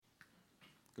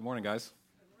Good morning, guys.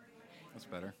 That's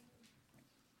better.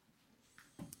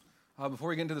 Before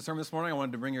we get into the sermon this morning, I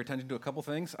wanted to bring your attention to a couple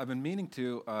things. I've been meaning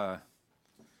to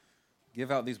give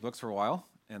out these books for a while,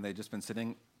 and they've just been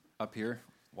sitting up here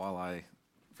while I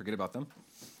forget about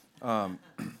them.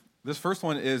 This first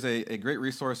one is a great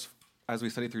resource as we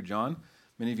study through John.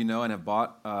 Many of you know and have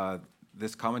bought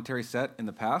this commentary set in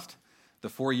the past. The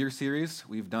 4-year series,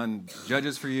 we've done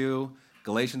Judges for you,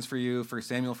 Galatians for you, 1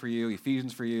 Samuel for you,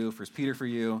 Ephesians for you, 1 Peter for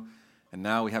you, and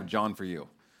now we have John for you.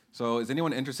 So is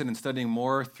anyone interested in studying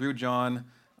more through John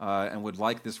and would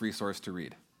like this resource to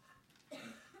read? Yes.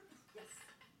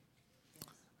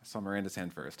 I saw Miranda's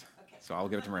hand first, okay. So I'll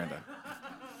give it to Miranda.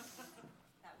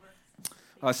 That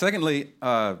works. Secondly,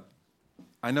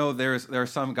 I know there are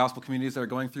some gospel communities that are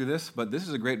going through this, but this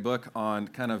is a great book on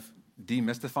kind of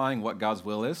demystifying what God's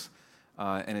will is,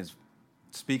 and it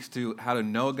speaks to how to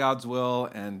know God's will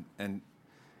and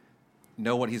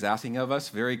know what he's asking of us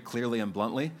very clearly and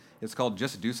bluntly. It's called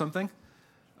Just Do Something.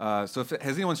 Has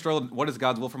anyone struggled, what is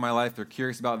God's will for my life? They're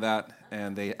curious about that,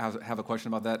 and they have a question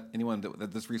about that. Anyone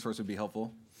that this resource would be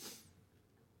helpful?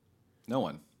 No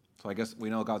one. So I guess we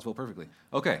know God's will perfectly.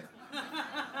 Okay.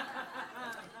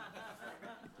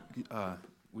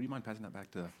 Would you mind passing that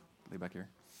back to lay back here?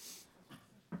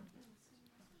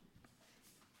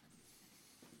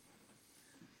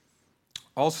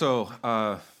 Also,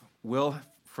 Will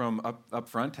from up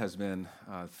front has been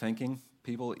thanking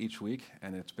people each week,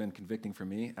 and it's been convicting for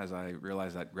me as I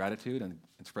realize that gratitude and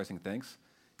expressing thanks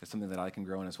is something that I can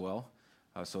grow in as well.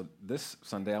 So this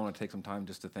Sunday, I want to take some time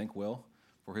just to thank Will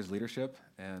for his leadership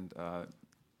and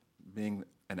being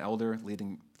an elder,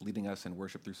 leading us in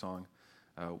worship through song.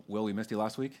 Will, we missed you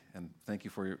last week, and thank you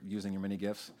for using your many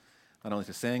gifts, not only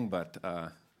to sing, but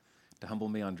to humble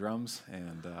me on drums.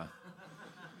 And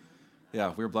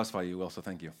yeah, we were blessed by you, Will, so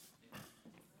thank you.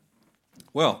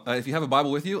 Well, if you have a Bible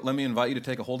with you, let me invite you to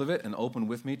take a hold of it and open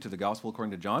with me to the Gospel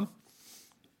according to John.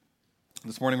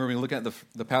 This morning we're going to look at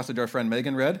the passage our friend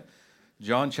Megan read,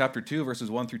 John chapter 2,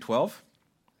 verses 1 through 12.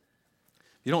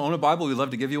 If you don't own a Bible, we'd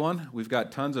love to give you one. We've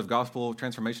got tons of Gospel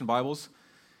Transformation Bibles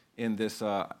in this,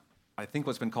 I think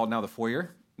what's been called now the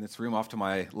foyer, in this room off to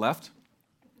my left.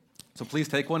 So please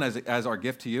take one as our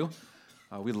gift to you.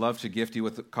 We'd love to gift you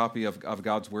with a copy of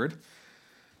God's Word.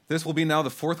 This will be now the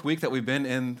 4th week that we've been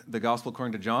in the Gospel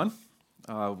according to John.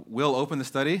 We'll open the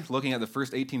study looking at the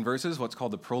first 18 verses, what's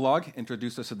called the prologue,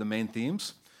 introduce us to the main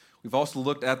themes. We've also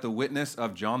looked at the witness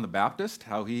of John the Baptist,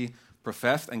 how he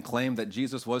professed and claimed that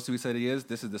Jesus was who he said he is.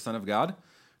 This is the Son of God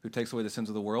who takes away the sins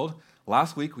of the world.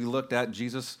 Last week, we looked at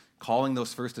Jesus calling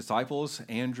those first disciples,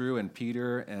 Andrew and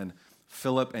Peter and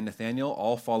Philip and Nathaniel,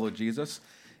 all followed Jesus.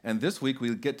 And this week,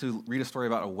 we get to read a story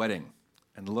about a wedding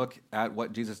and look at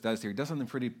what Jesus does here. He does something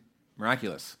pretty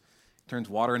miraculous. He turns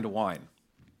water into wine.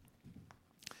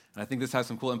 And I think this has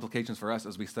some cool implications for us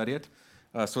as we study it.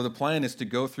 So the plan is to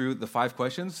go through the 5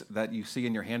 questions that you see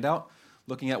in your handout,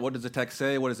 looking at what does the text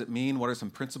say, what does it mean, what are some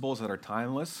principles that are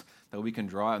timeless that we can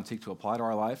draw and seek to apply to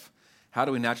our life. How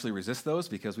do we naturally resist those?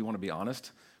 Because we want to be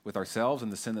honest with ourselves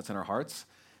and the sin that's in our hearts,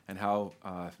 and how,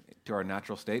 to our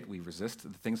natural state, we resist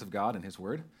the things of God and his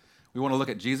word. We want to look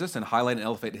at Jesus and highlight and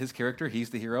elevate his character. He's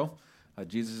the hero.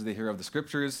 Jesus is the hero of the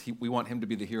scriptures. We want him to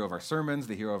be the hero of our sermons,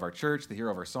 the hero of our church, the hero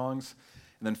of our songs.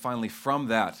 And then finally, from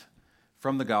that,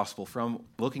 from the gospel, from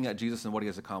looking at Jesus and what he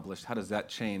has accomplished, how does that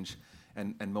change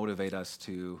and motivate us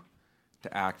to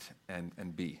act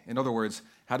and be? In other words,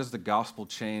 how does the gospel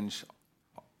change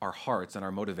our hearts and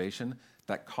our motivation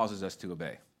that causes us to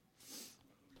obey?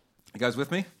 You guys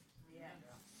with me? Yeah.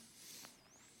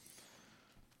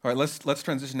 All right, let's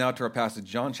transition now to our passage,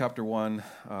 John chapter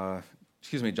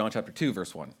 2,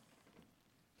 verse 1.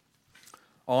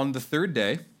 On the 3rd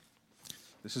day,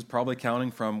 this is probably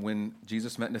counting from when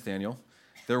Jesus met Nathanael,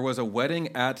 there was a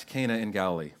wedding at Cana in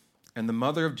Galilee, and the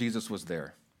mother of Jesus was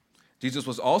there. Jesus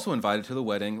was also invited to the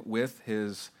wedding with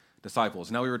his disciples.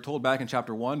 Now, we were told back in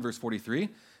chapter 1, verse 43,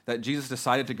 that Jesus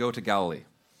decided to go to Galilee.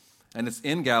 And it's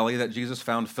in Galilee that Jesus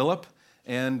found Philip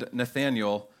and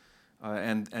Nathanael,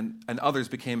 and others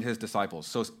became his disciples.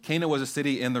 So Cana was a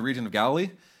city in the region of Galilee.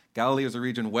 Galilee is a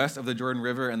region west of the Jordan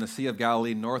River and the Sea of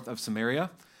Galilee, north of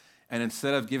Samaria. And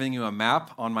instead of giving you a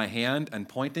map on my hand and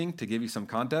pointing to give you some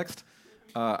context,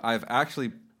 I've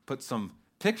actually put some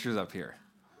pictures up here.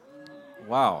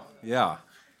 Wow, yeah.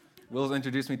 Will's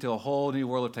introduced me to a whole new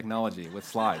world of technology with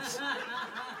slides.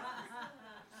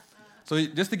 So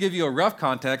just to give you a rough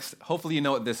context, hopefully you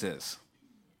know what this is,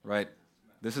 right?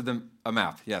 This is a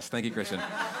map. Yes, thank you, Christian.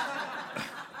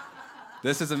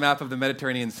 This is a map of the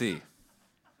Mediterranean Sea.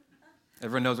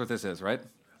 Everyone knows what this is, right?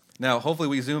 Now, hopefully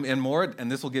we zoom in more, and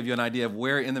this will give you an idea of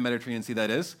where in the Mediterranean Sea that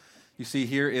is. You see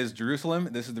here is Jerusalem.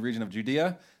 This is the region of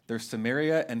Judea. There's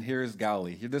Samaria, and here is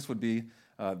Galilee. Here, this would be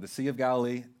the Sea of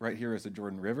Galilee. Right here is the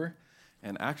Jordan River.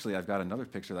 And actually, I've got another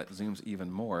picture that zooms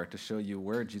even more to show you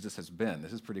where Jesus has been.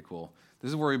 This is pretty cool. This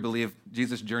is where we believe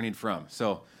Jesus journeyed from.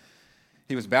 So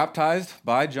he was baptized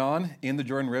by John in the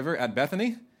Jordan River at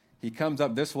Bethany. He comes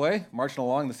up this way, marching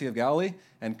along the Sea of Galilee,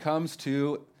 and comes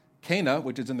to Cana,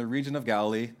 which is in the region of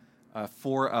Galilee,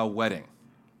 for a wedding.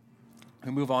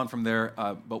 We move on from there,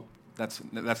 but that's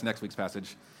next week's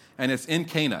passage. And it's in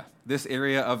Cana, this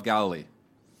area of Galilee,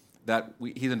 that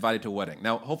he's invited to a wedding.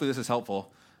 Now, hopefully this is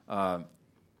helpful. I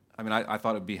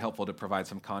thought it would be helpful to provide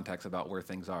some context about where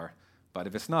things are. But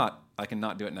if it's not, I can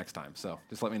not do it next time. So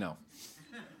just let me know.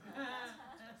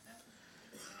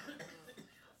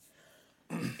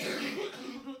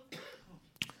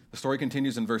 The story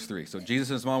continues in verse 3. So Jesus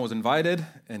and his mom was invited,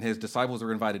 and his disciples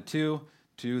were invited too,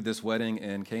 to this wedding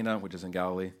in Cana, which is in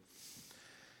Galilee.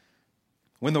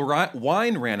 When the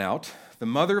wine ran out, the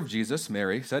mother of Jesus,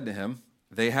 Mary, said to him,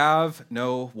 "They have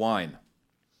no wine."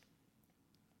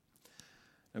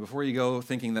 Now, before you go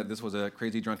thinking that this was a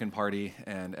crazy drunken party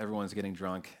and everyone's getting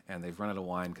drunk and they've run out of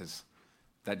wine, because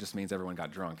that just means everyone got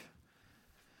drunk.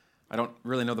 I don't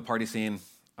really know the party scene.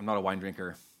 I'm not a wine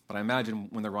drinker. But I imagine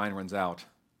when the wine runs out,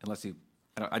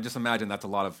 I just imagine that's a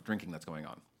lot of drinking that's going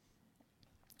on.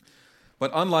 But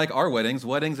unlike our weddings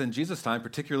in Jesus' time,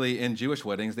 particularly in Jewish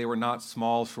weddings, they were not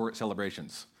small, short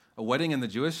celebrations. A wedding in the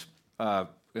Jewish,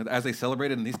 as they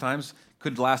celebrated in these times,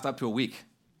 could last up to a week.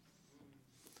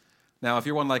 Now, if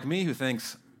you're one like me who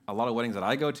thinks a lot of weddings that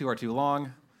I go to are too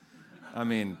long,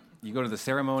 you go to the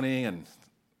ceremony and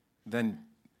then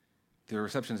the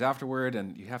reception's afterward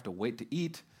and you have to wait to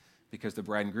eat because the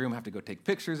bride and groom have to go take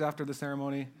pictures after the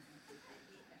ceremony.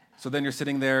 So then you're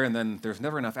sitting there and then there's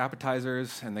never enough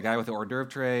appetizers and the guy with the hors d'oeuvre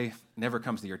tray never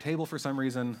comes to your table for some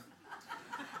reason.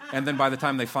 And then by the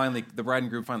time the bride and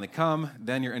groom finally come,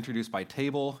 then you're introduced by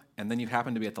table and then you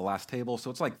happen to be at the last table. So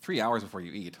it's like 3 hours before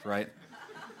you eat, right?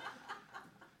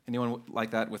 Anyone like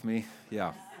that with me?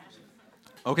 Yeah.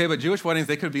 Okay, but Jewish weddings,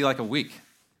 they could be like a week,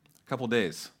 a couple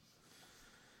days.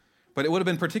 But it would have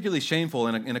been particularly shameful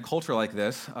in a culture like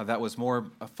this that was more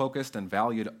focused and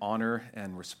valued honor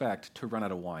and respect to run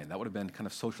out of wine. That would have been kind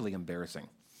of socially embarrassing.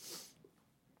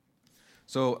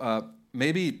 So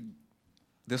maybe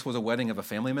this was a wedding of a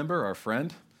family member or a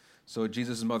friend. So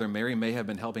Jesus' mother Mary may have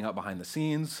been helping out behind the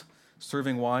scenes,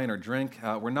 serving wine or drink.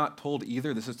 We're not told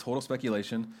either. This is total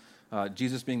speculation.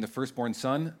 Jesus being the firstborn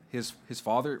son, his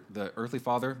father, the earthly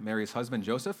father, Mary's husband,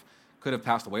 Joseph, could have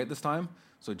passed away at this time.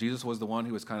 So Jesus was the one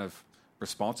who was kind of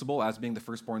responsible as being the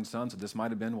firstborn son. So this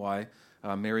might have been why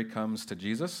Mary comes to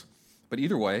Jesus. But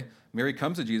either way, Mary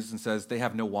comes to Jesus and says, "They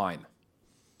have no wine."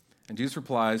 And Jesus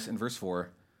replies in verse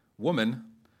 4, "Woman,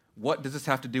 what does this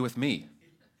have to do with me?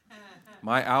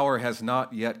 My hour has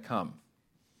not yet come."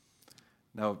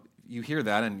 Now, you hear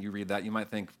that and you read that, you might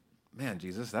think, "Man,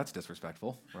 Jesus, that's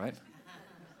disrespectful," right?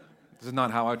 This is not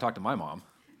how I would talk to my mom.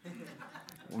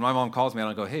 When my mom calls me, I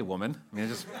don't go, "Hey, woman."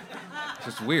 It's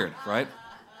just weird, right?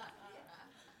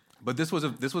 But this was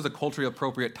a culturally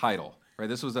appropriate title, right?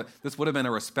 This would have been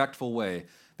a respectful way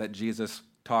that Jesus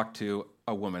talked to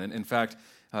a woman. And in fact,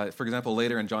 for example,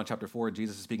 later in John chapter 4,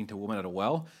 Jesus is speaking to a woman at a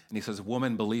well, and he says,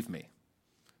 "Woman, believe me."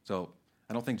 So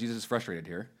I don't think Jesus is frustrated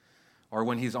here. Or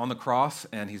when he's on the cross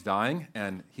and he's dying,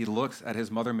 and he looks at his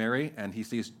mother Mary, and he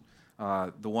sees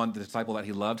the disciple that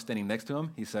he loved standing next to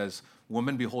him, he says,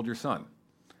 "Woman, behold your son,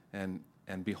 and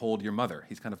behold your mother."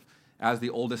 He's kind of, as the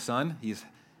oldest son, he's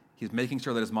making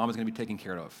sure that his mom is going to be taken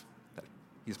care of, that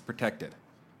he's protected,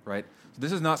 right? So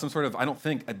this is not some sort of, I don't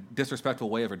think, a disrespectful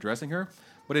way of addressing her,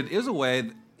 but it is a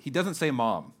way, he doesn't say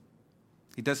mom.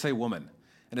 He does say woman.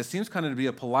 And it seems kind of to be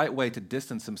a polite way to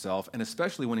distance himself, and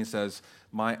especially when he says,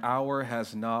 "My hour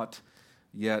has not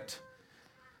yet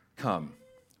come."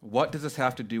 What does this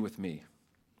have to do with me?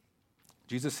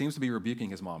 Jesus seems to be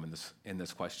rebuking his mom in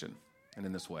this question and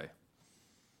in this way.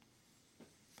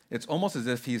 It's almost as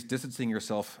if he's distancing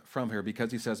himself from her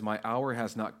because he says, "My hour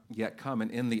has not yet come."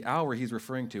 And in the hour he's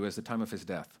referring to as the time of his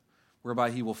death,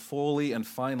 whereby he will fully and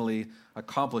finally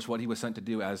accomplish what he was sent to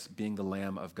do as being the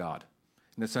Lamb of God.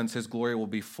 In a sense, his glory will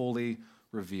be fully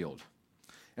revealed.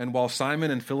 And while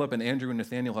Simon and Philip and Andrew and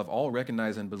Nathanael have all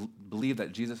recognized and believed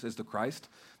that Jesus is the Christ,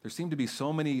 there seem to be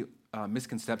so many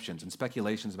misconceptions and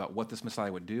speculations about what this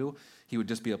Messiah would do. He would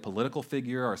just be a political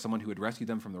figure or someone who would rescue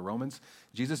them from the Romans.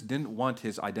 Jesus didn't want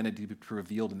his identity to be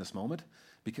revealed in this moment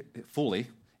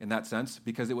fully, in that sense,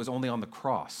 because it was only on the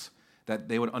cross that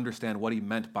they would understand what he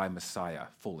meant by Messiah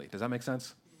fully. Does that make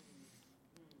sense?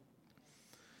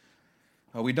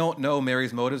 We don't know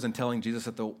Mary's motives in telling Jesus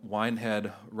that the wine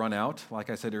had run out. Like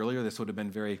I said earlier, this would have been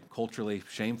very culturally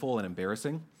shameful and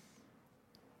embarrassing.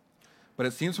 But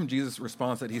it seems from Jesus'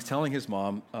 response that he's telling his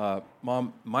mom,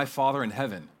 Mom, my Father in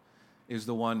heaven is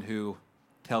the one who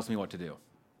tells me what to do.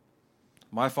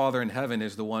 My Father in heaven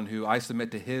is the one who I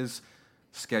submit to his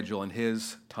schedule and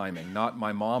his timing, not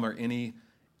my mom or any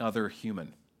other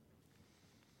human.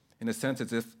 In a sense,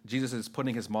 it's as if Jesus is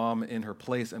putting his mom in her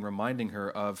place and reminding her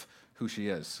of who she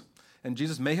is. And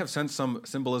Jesus may have sensed some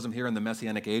symbolism here in the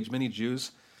Messianic age. Many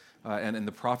Jews and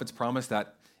the prophets promised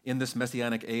that in this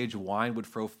Messianic age, wine would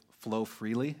flow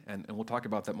freely, and we'll talk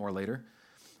about that more later.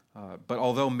 But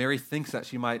although Mary thinks that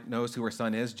she might knows who her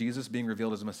son is, Jesus being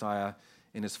revealed as a Messiah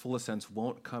in his fullest sense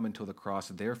won't come until the cross.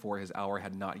 Therefore, his hour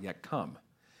had not yet come.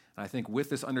 And I think with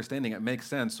this understanding, it makes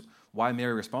sense why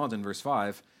Mary responds in verse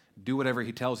 5, do whatever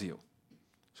he tells you.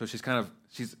 So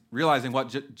she's realizing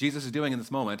what Jesus is doing in this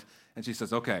moment, and she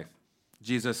says, okay,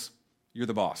 Jesus, you're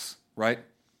the boss, right?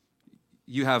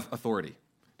 You have authority.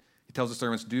 He tells the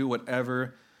servants, do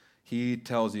whatever he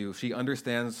tells you. She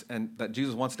understands and that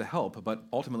Jesus wants to help, but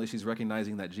ultimately she's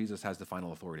recognizing that Jesus has the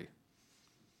final authority.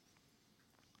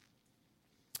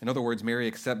 In other words, Mary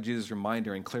accepts Jesus'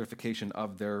 reminder and clarification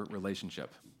of their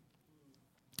relationship.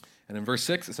 And in verse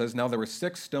 6, it says, now there were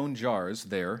 6 stone jars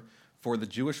there for the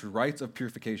Jewish rites of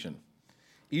purification,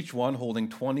 each one holding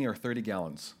 20 or 30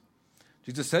 gallons.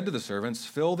 Jesus said to the servants,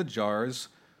 fill the jars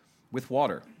with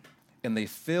water. And they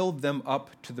filled them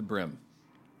up to the brim.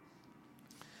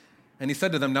 And he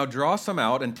said to them, now draw some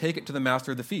out and take it to the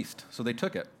master of the feast. So they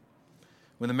took it.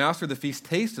 When the master of the feast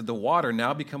tasted the water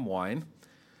now become wine,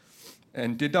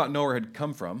 and did not know where it had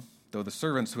come from, though the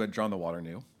servants who had drawn the water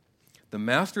knew, the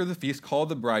master of the feast called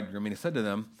the bridegroom, and he said to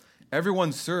them,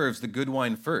 everyone serves the good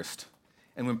wine first,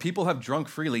 and when people have drunk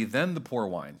freely, then the poor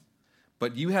wine.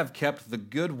 But you have kept the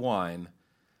good wine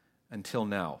until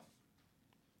now.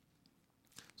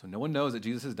 So no one knows that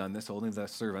Jesus has done this, only the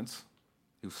servants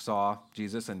who saw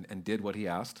Jesus and did what he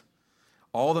asked.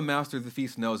 All the master of the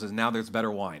feast knows is now there's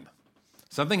better wine.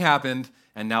 Something happened,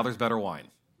 and now there's better wine.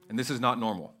 And this is not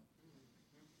normal.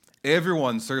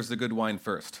 Everyone serves the good wine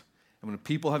first. And when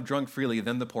people have drunk freely,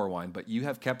 then the poor wine. But you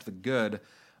have kept the good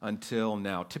until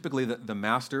now. Typically, the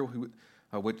master,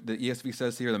 what the ESV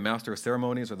says here, the master of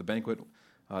ceremonies or the banquet,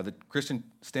 the Christian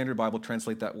Standard Bible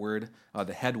translate that word,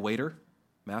 the head waiter,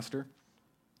 master,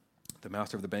 the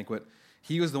master of the banquet.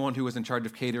 He was the one who was in charge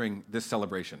of catering this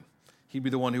celebration. He'd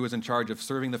be the one who was in charge of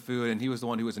serving the food, and he was the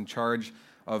one who was in charge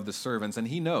of the servants. And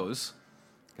he knows,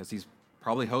 because he's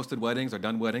probably hosted weddings or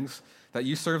done weddings, that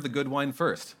you serve the good wine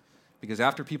first. Because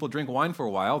after people drink wine for a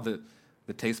while, the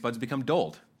taste buds become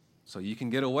dulled. So you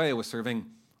can get away with serving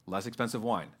less expensive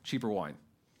wine, cheaper wine.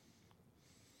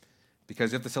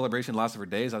 Because if the celebration lasted for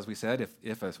days, as we said,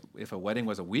 if a wedding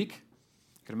was a week,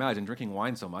 you can imagine drinking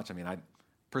wine so much. I mean,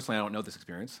 personally, I don't know this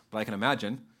experience, but I can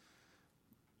imagine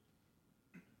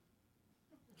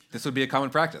this would be a common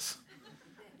practice.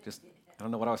 I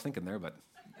don't know what I was thinking there, but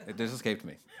it just escaped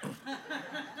me.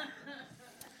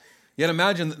 Yet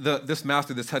imagine this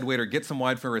master, this head waiter, gets some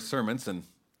wine for his servants, and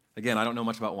again, I don't know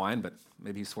much about wine, but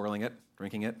maybe he's swirling it,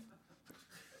 drinking it.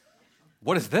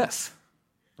 What is this?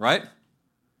 Right?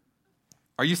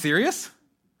 Are you serious?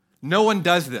 No one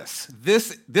does this.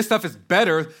 This stuff is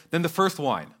better than the first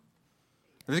wine.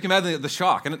 If you can imagine the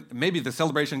shock, and maybe the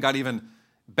celebration got even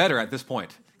better at this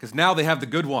point, because now they have the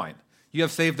good wine. You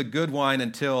have saved the good wine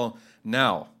until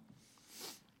now.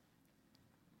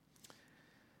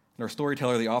 And our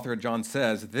storyteller, the author of John,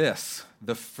 says this,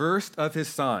 the first of his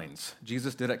signs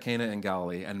Jesus did at Cana in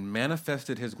Galilee and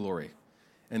manifested his glory,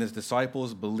 and his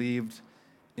disciples believed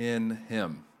in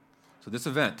him. So this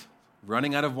event,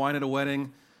 running out of wine at a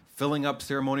wedding, filling up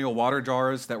ceremonial water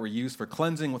jars that were used for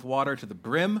cleansing with water to the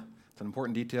brim, it's an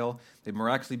important detail, they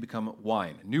miraculously become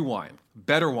wine, new wine,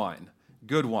 better wine,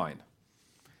 good wine.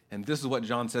 And this is what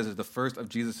John says is the first of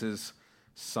Jesus'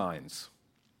 signs.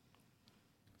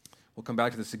 We'll come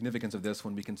back to the significance of this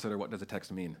when we consider what does the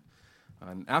text mean.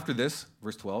 And after this,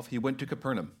 verse 12, he went to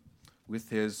Capernaum with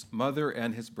his mother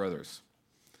and his brothers.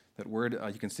 That word,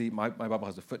 you can see, my Bible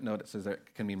has a footnote. It says that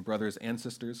it can mean brothers and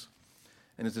sisters.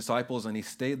 And his disciples, and he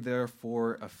stayed there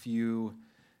for a few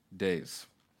days.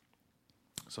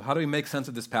 So how do we make sense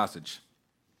of this passage?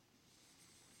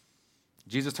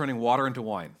 Jesus turning water into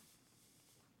wine.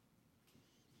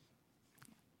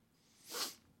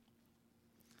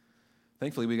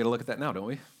 Thankfully, we get a look at that now, don't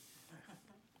we?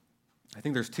 I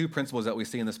think there's two principles that we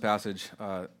see in this passage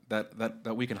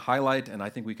that we can highlight and I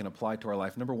think we can apply to our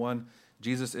life. Number one,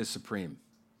 Jesus is supreme.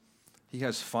 He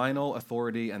has final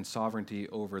authority and sovereignty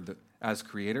as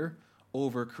creator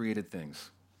over created things.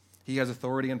 He has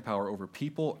authority and power over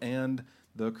people and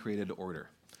the created order.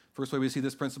 First way we see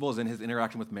this principle is in his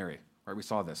interaction with Mary. Right? We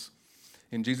saw this.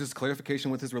 In Jesus' clarification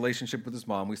with his relationship with his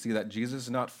mom, we see that Jesus is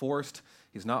not forced,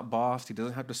 he's not bossed, he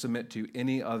doesn't have to submit to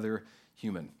any other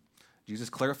human. Jesus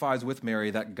clarifies with Mary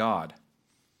that God,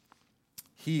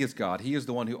 he is God. He is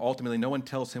the one who ultimately, no one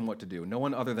tells him what to do. No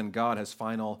one other than God has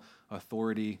final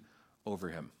authority over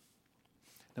him.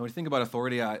 Now, when you think about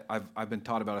authority, I've been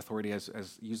taught about authority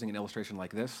as using an illustration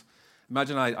like this.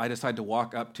 Imagine I decide to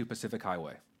walk up to Pacific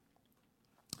Highway,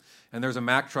 and there's a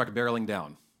Mack truck barreling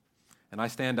down, and I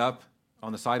stand up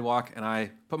on the sidewalk, and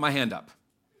I put my hand up,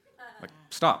 like,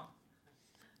 stop.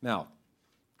 Now,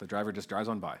 the driver just drives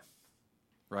on by,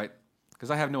 right? Because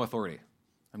I have no authority.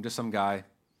 I'm just some guy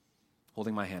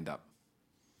holding my hand up.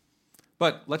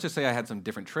 But let's just say I had some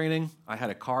different training. I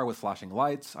had a car with flashing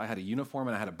lights. I had a uniform,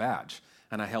 and I had a badge,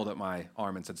 and I held up my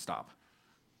arm and said, stop.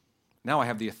 Now I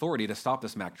have the authority to stop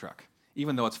this Mack truck,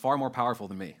 even though it's far more powerful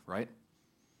than me, right?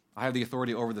 I have the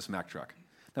authority over this Mack truck.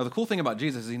 Now, the cool thing about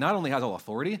Jesus is he not only has all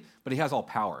authority, but he has all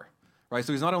power, right?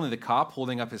 So he's not only the cop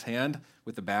holding up his hand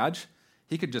with the badge,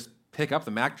 he could just pick up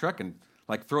the Mack truck and,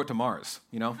 like, throw it to Mars,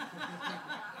 you know?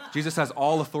 Jesus has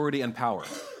all authority and power.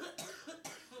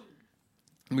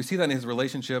 And we see that in his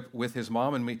relationship with his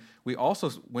mom, and we also,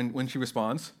 when she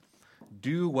responds,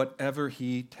 do whatever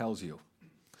he tells you.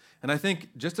 And I think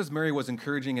just as Mary was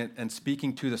encouraging and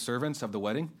speaking to the servants of the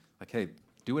wedding, like, hey,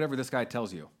 do whatever this guy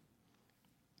tells you,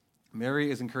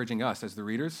 Mary is encouraging us as the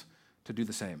readers to do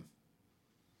the same.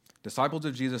 Disciples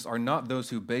of Jesus are not those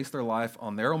who base their life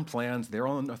on their own plans, their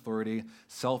own authority.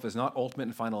 Self is not ultimate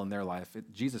and final in their life.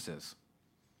 Jesus is.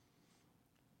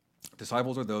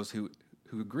 Disciples are those who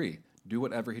agree. Do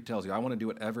whatever he tells you. I want to do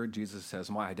whatever Jesus says.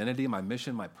 My identity, my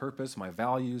mission, my purpose, my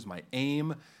values, my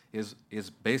aim is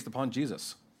based upon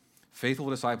Jesus. Faithful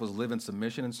disciples live in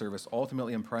submission and service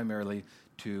ultimately and primarily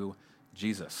to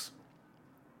Jesus.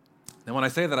 Now, when I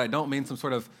say that, I don't mean some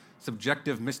sort of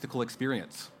subjective mystical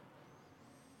experience.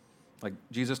 Like,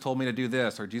 Jesus told me to do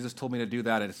this, or Jesus told me to do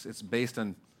that. It's based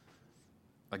on,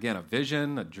 again, a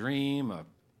vision, a dream, a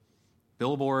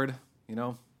billboard, you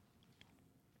know.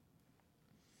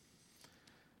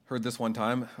 Heard this one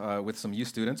time with some youth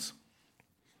students.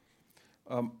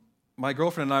 My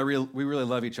girlfriend and I, we really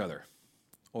love each other.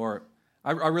 Or,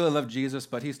 I really love Jesus,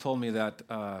 but he's told me that,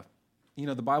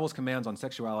 the Bible's commands on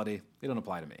sexuality, they don't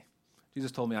apply to me. Jesus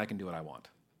told me I can do what I want.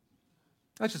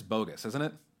 That's just bogus, isn't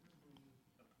it?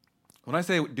 When I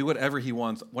say do whatever he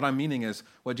wants, what I'm meaning is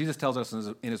what Jesus tells us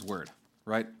in his word,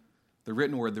 right? The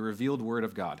written word, the revealed word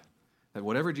of God. That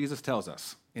whatever Jesus tells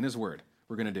us in his word,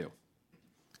 we're going to do.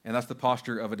 And that's the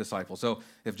posture of a disciple. So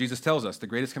if Jesus tells us the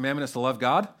greatest commandment is to love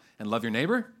God and love your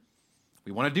neighbor,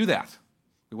 we want to do that.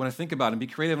 We want to think about and be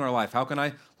creative in our life. How can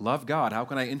I love God? How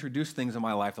can I introduce things in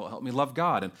my life that will help me love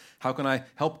God? And how can I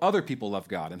help other people love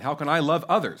God? And how can I love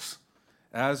others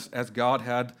as God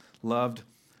had loved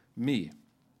me?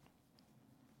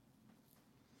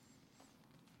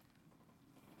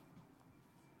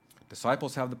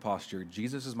 Disciples have the posture,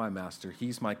 Jesus is my master,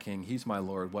 he's my king, he's my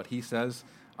Lord. What he says,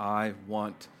 I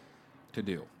want to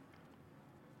do.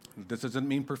 This doesn't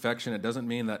mean perfection. It doesn't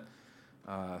mean that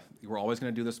we're always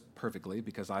going to do this perfectly,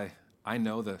 because I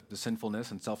know the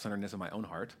sinfulness and self-centeredness of my own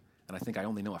heart, and I think I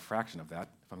only know a fraction of that,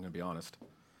 if I'm going to be honest.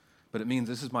 But it means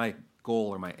this is my goal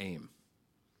or my aim,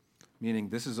 meaning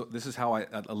this is how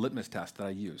a litmus test that I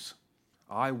use.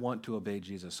 I want to obey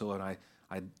Jesus, so that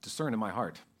I discern in my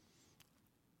heart.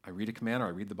 I read a command or I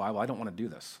read the Bible. I don't want to do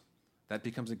this. That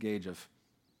becomes a gauge of,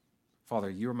 Father,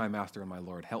 you are my master and my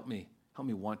Lord. Help me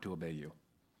want to obey you.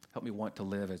 Help me want to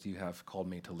live as you have called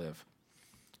me to live.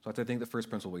 So that's, I think, the first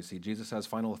principle we see. Jesus has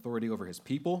final authority over his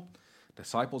people.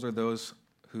 Disciples are those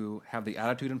who have the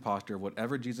attitude and posture of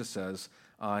whatever Jesus says,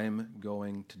 I'm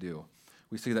going to do.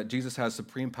 We see that Jesus has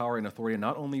supreme power and authority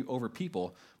not only over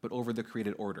people, but over the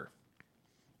created order.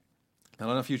 I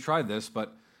don't know if you tried this,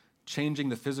 but changing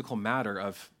the physical matter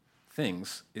of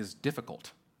things is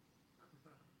difficult.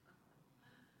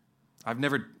 I've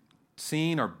never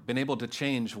seen or been able to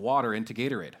change water into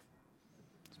Gatorade,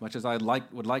 as much as I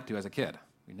would like to as a kid.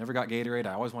 We never got Gatorade.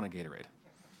 I always wanted Gatorade.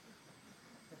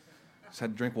 Just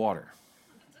had to drink water.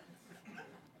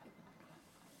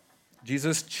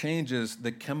 Jesus changes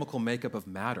the chemical makeup of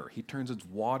matter. He turns its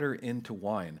water into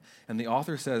wine. And the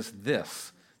author says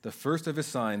this, the first of his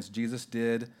signs Jesus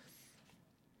did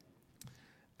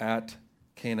at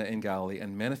Cana in Galilee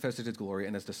and manifested his glory,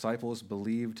 and his disciples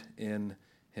believed in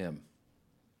him.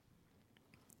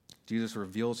 Jesus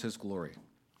reveals his glory.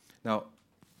 Now,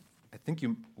 I think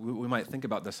we might think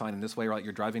about the sign in this way, right?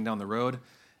 You're driving down the road,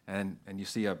 and you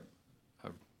see a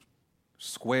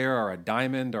square or a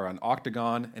diamond or an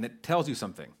octagon, and it tells you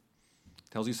something.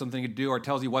 It tells you something to do or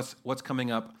tells you what's coming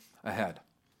up ahead.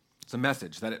 It's a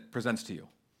message that it presents to you.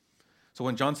 So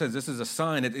when John says this is a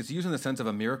sign, it's used in the sense of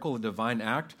a miracle, a divine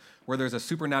act, where there's a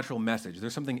supernatural message.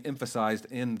 There's something emphasized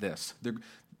in this.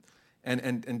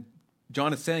 And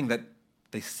John is saying that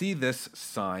they see this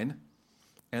sign,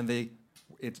 and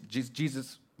it's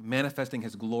Jesus manifesting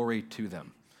his glory to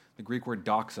them. The Greek word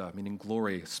doxa, meaning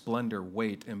glory, splendor,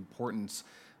 weight, importance,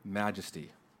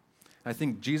 majesty. I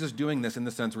think Jesus doing this in the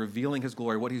sense, revealing his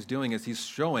glory, what he's doing is he's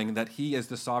showing that he is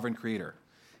the sovereign creator.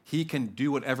 He can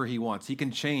do whatever he wants. He can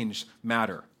change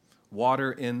matter,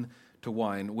 water into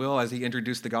wine. Will, as he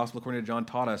introduced the gospel according to John,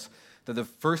 taught us that the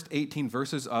first 18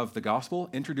 verses of the gospel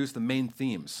introduce the main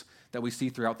themes that we see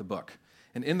throughout the book.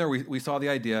 And in there we saw the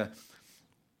idea,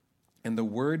 and the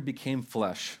word became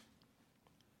flesh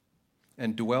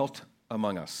and dwelt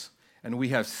among us. And we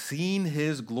have seen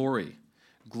his glory,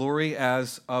 glory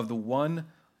as of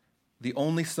the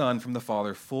only Son from the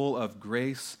Father, full of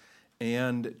grace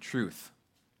and truth.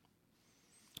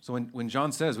 So when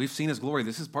John says we've seen his glory,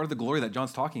 this is part of the glory that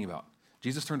John's talking about.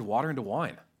 Jesus turned water into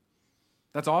wine.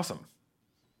 That's awesome.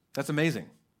 That's amazing.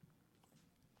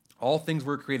 All things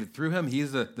were created through him. He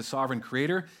is the sovereign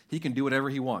creator. He can do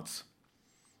whatever he wants.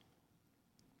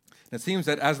 It seems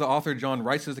that as the author John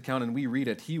writes his account and we read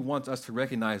it, he wants us to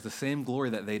recognize the same glory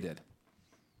that they did.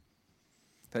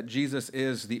 That Jesus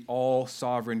is the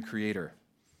all-sovereign creator.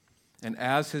 And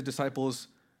as his disciples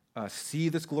see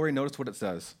this glory, notice what it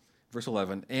says, verse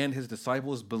 11, and his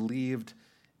disciples believed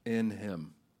in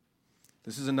him.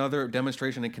 This is another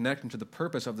demonstration and connection to the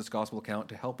purpose of this gospel account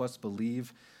to help us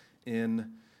believe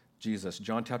in Jesus.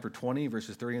 John chapter 20,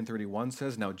 verses 30 and 31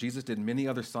 says, now Jesus did many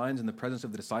other signs in the presence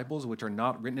of the disciples, which are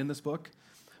not written in this book,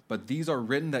 but these are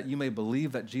written that you may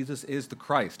believe that Jesus is the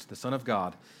Christ, the Son of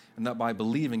God, and that by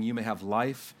believing you may have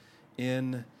life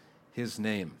in his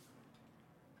name.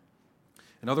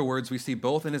 In other words, we see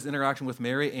both in his interaction with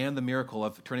Mary and the miracle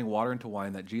of turning water into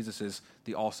wine that Jesus is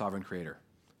the all-sovereign creator.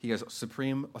 He has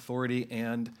supreme authority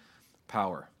and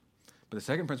power. But the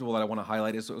second principle that I want to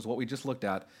highlight is what we just looked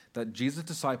at, that Jesus'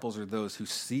 disciples are those who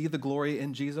see the glory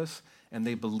in Jesus and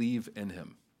they believe in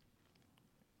him.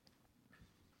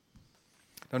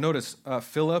 Now notice,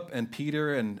 Philip and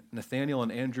Peter and Nathanael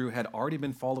and Andrew had already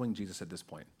been following Jesus at this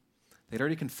point. They'd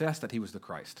already confessed that he was the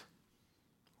Christ,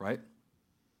 right?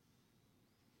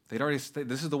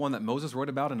 This is the one that Moses wrote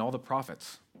about and all the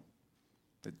prophets.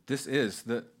 That this is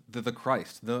the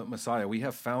Christ, the Messiah. We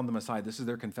have found the Messiah. This is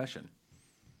their confession.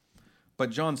 But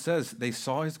John says they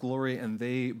saw his glory and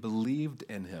they believed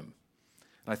in him.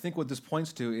 And I think what this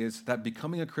points to is that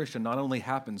becoming a Christian not only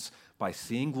happens by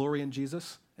seeing glory in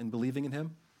Jesus and believing in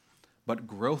him, but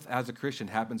growth as a Christian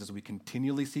happens as we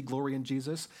continually see glory in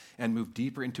Jesus and move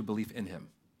deeper into belief in him.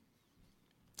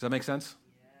 Does that make sense?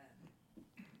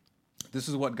 Yeah. This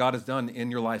is what God has done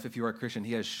in your life if you are a Christian.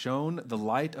 He has shown the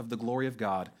light of the glory of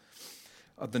God,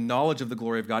 of the knowledge of the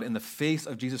glory of God in the face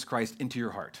of Jesus Christ into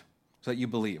your heart so that you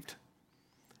believed.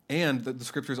 And the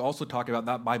scriptures also talk about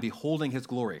that by beholding his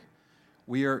glory.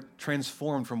 We are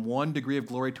transformed from one degree of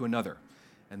glory to another.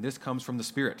 And this comes from the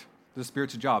Spirit. The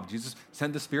Spirit's job. Jesus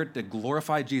sent the Spirit to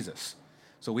glorify Jesus.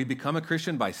 So we become a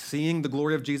Christian by seeing the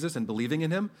glory of Jesus and believing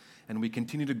in him. And we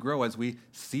continue to grow as we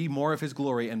see more of his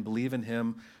glory and believe in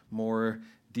him more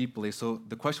deeply. So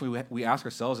the question we ask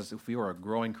ourselves as if we are a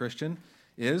growing Christian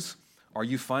is, are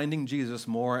you finding Jesus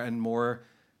more and more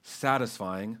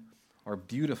satisfying, or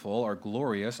beautiful, or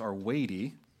glorious, or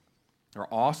weighty, or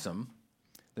awesome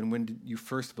than when you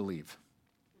first believe?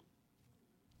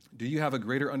 Do you have a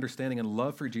greater understanding and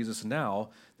love for Jesus now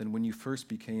than when you first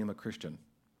became a Christian?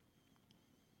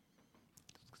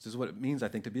 This is what it means, I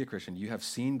think, to be a Christian. You have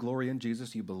seen glory in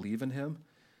Jesus, you believe in him,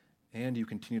 and you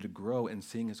continue to grow in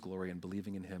seeing his glory and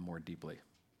believing in him more deeply.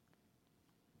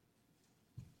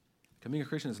 Becoming a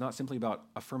Christian is not simply about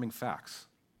affirming facts.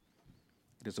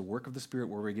 It is a work of the Spirit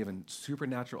where we're given a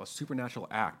supernatural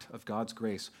act of God's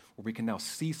grace where we can now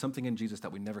see something in Jesus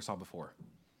that we never saw before.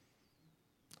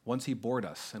 Once he bored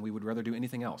us and we would rather do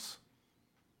anything else.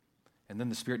 And then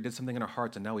the Spirit did something in our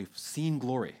hearts and now we've seen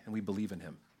glory and we believe in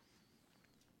him.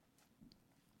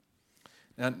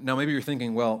 And now maybe you're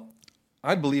thinking, well,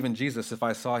 I'd believe in Jesus if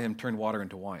I saw him turn water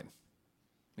into wine.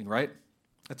 I mean, right?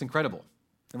 That's incredible.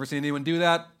 Never seen anyone do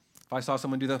that. If I saw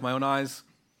someone do that with my own eyes,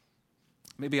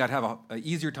 maybe I'd have an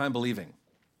easier time believing.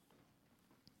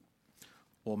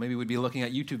 Well, maybe we'd be looking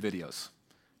at YouTube videos,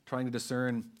 trying to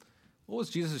discern, what was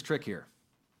Jesus' trick here?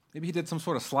 Maybe he did some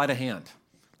sort of sleight of hand.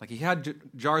 Like he had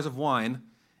jars of wine,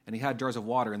 and he had jars of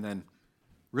water, and then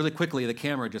really quickly the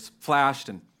camera just flashed,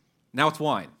 and now it's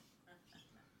wine.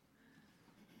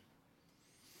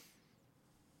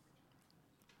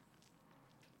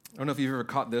 I don't know if you've ever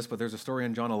caught this, but there's a story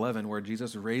in John 11 where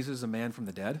Jesus raises a man from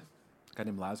the dead, a guy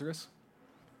named Lazarus.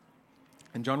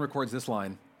 And John records this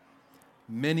line,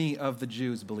 "Many of the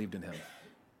Jews believed in him."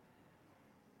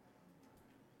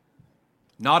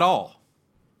 Not all.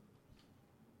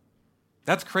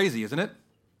 That's crazy, isn't it?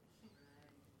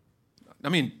 I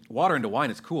mean, water into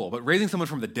wine is cool, but raising someone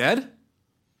from the dead,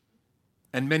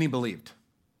 and many believed.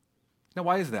 Now,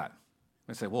 why is that?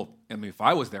 I say, well, I mean, if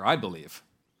I was there, I'd believe.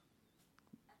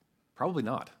 Probably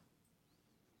not.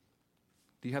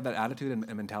 Do you have that attitude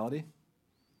and mentality?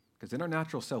 Because in our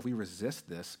natural self, we resist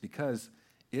this because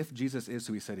if Jesus is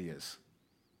who he said he is,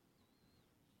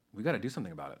 we got to do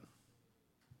something about it.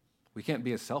 We can't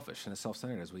be as selfish and as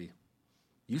self-centered as we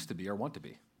used to be or want to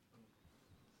be.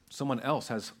 Someone else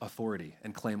has authority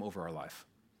and claim over our life.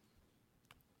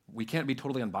 We can't be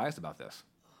totally unbiased about this.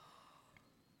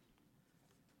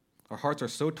 Our hearts are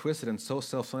so twisted and so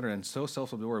self-centered and so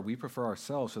self-absorbed, we prefer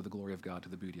ourselves to the glory of God, to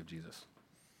the beauty of Jesus.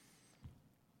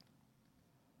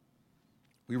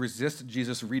 We resist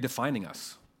Jesus redefining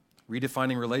us,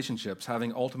 redefining relationships,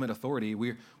 having ultimate authority.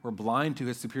 We're blind to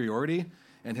his superiority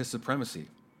and his supremacy.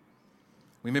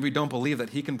 We maybe don't believe that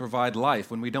he can provide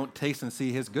life when we don't taste and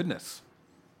see his goodness.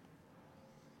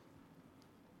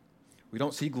 We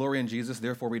don't see glory in Jesus,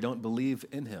 therefore we don't believe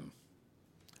in him.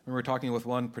 When we were talking with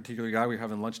one particular guy, we were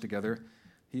having lunch together.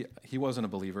 He wasn't a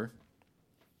believer,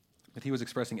 but he was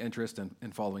expressing interest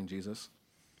in following Jesus.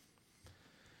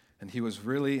 And he was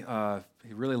really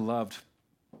loved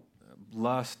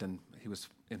lust, and he was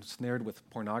ensnared with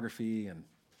pornography and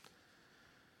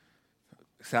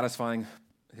satisfying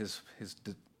his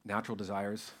natural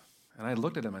desires. And I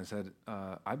looked at him and said,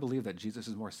 I believe that Jesus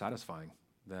is more satisfying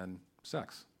than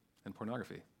sex and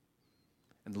pornography.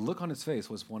 And the look on his face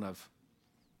was one of,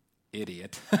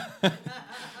 idiot.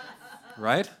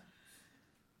 Right?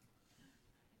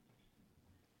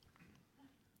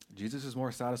 Jesus is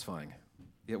more satisfying,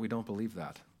 yet we don't believe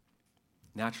that.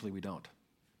 Naturally, we don't.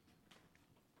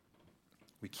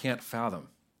 We can't fathom.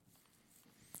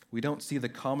 We don't see the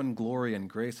common glory and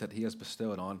grace that he has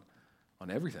bestowed on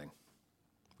everything.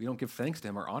 We don't give thanks to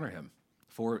him or honor him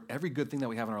for every good thing that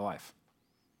we have in our life.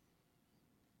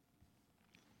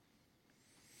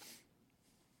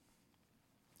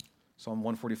 Psalm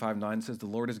 145:9 says, "The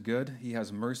Lord is good. He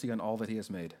has mercy on all that he has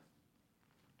made."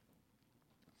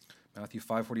 Matthew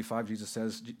 5:45, Jesus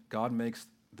says, "God makes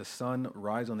the sun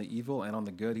rise on the evil and on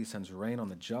the good. He sends rain on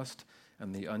the just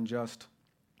and the unjust."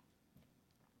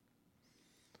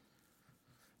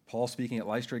 Paul, speaking at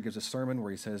Lystra, gives a sermon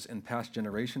where he says, "In past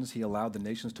generations he allowed the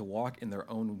nations to walk in their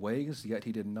own ways, yet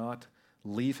he did not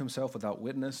leave himself without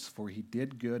witness, for he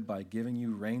did good by giving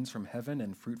you rains from heaven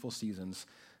and fruitful seasons,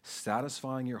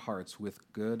 satisfying your hearts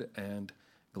with good and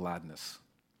gladness."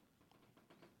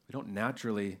 We don't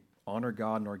naturally honor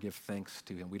God nor give thanks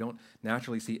to him. We don't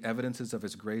naturally see evidences of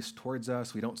his grace towards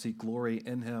us. We don't see glory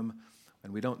in him,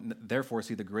 and we don't therefore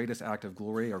see the greatest act of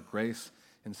glory or grace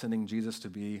in sending Jesus to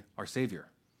be our Savior,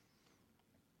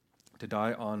 to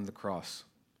die on the cross.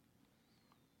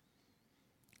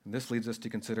 And this leads us to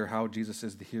consider how Jesus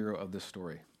is the hero of this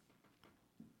story.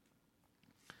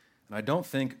 And I don't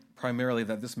think primarily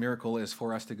that this miracle is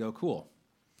for us to go, cool,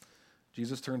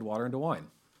 Jesus turned water into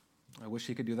wine. I wish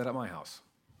he could do that at my house.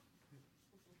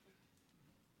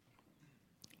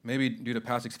 Maybe due to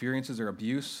past experiences or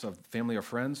abuse of family or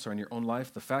friends or in your own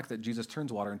life, the fact that Jesus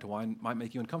turns water into wine might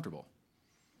make you uncomfortable.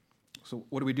 So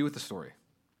what do we do with the story?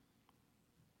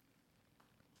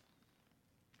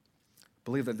 I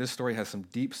believe that this story has some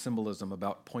deep symbolism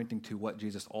about pointing to what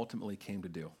Jesus ultimately came to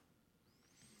do.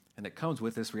 And it comes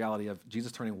with this reality of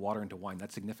Jesus turning water into wine.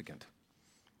 That's significant.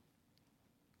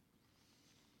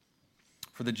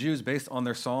 For the Jews, based on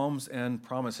their psalms and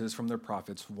promises from their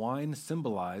prophets, wine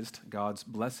symbolized God's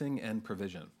blessing and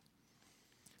provision.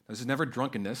 This is never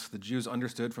drunkenness. The Jews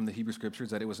understood from the Hebrew Scriptures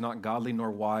that it was not godly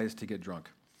nor wise to get drunk.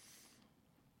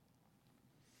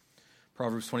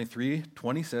 Proverbs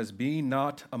 23:20 says, "Be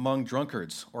not among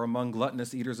drunkards or among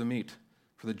gluttonous eaters of meat,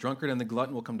 for the drunkard and the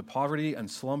glutton will come to poverty,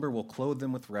 and slumber will clothe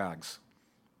them with rags."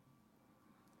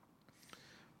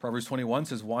 Proverbs 21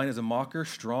 says, "Wine is a mocker,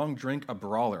 strong drink a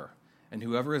brawler, and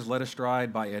whoever is led astray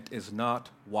by it is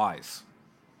not wise."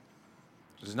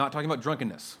 This is not talking about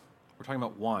drunkenness. We're talking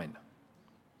about wine.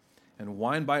 And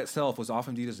wine by itself was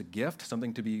often viewed as a gift,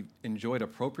 something to be enjoyed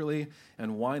appropriately,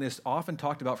 and wine is often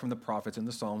talked about from the prophets in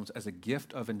the Psalms as a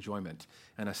gift of enjoyment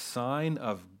and a sign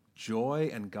of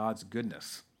joy and God's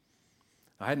goodness.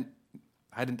 I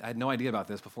had no idea about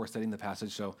this before studying the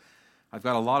passage, so I've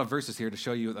got a lot of verses here to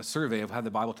show you a survey of how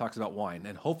the Bible talks about wine,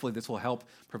 and hopefully this will help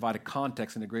provide a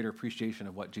context and a greater appreciation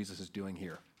of what Jesus is doing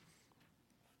here.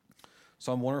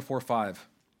 Psalm 104:5.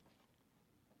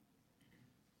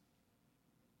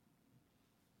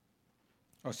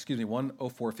 Oh, excuse me,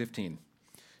 104:15.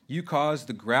 You cause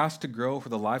the grass to grow for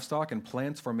the livestock and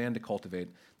plants for man to cultivate,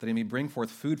 that he may bring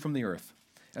forth food from the earth,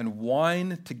 and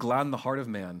wine to gladden the heart of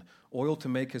man, oil to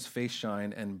make his face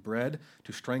shine, and bread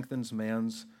to strengthen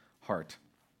man's heart.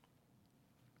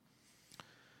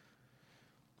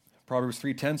 Proverbs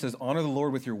 3:10 says, honor the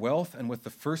Lord with your wealth and with the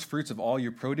first fruits of all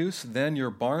your produce. Then your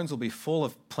barns will be full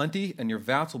of plenty, and your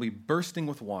vats will be bursting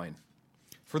with wine.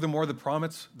 Furthermore, the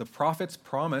prophets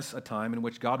promise a time in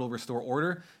which God will restore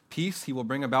order, peace. He will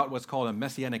bring about what's called a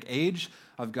messianic age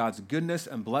of God's goodness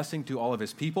and blessing to all of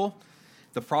his people.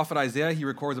 The prophet Isaiah, he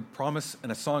records a promise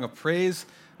and a song of praise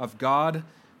of God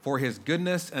for his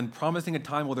goodness and promising a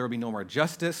time where there will be no more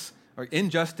justice or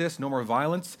injustice, no more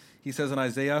violence. He says in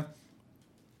Isaiah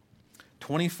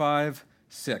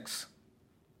 25:6,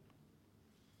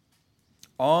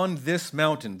 on this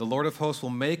mountain the Lord of hosts will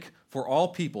make for all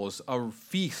peoples a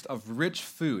feast of rich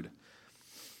food,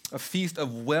 a feast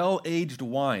of well-aged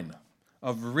wine,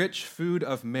 of rich food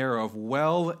of marrow, of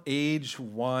well-aged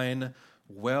wine,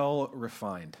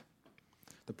 well-refined.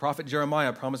 The prophet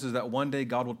Jeremiah promises that one day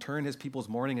God will turn his people's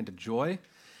mourning into joy,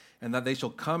 and that they shall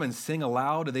come and sing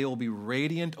aloud. They will be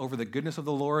radiant over the goodness of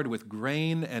the Lord with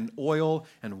grain and oil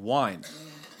and wine.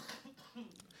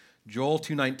 Joel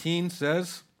 2:19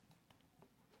 says,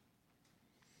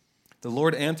 the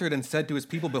Lord answered and said to his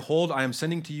people, behold, I am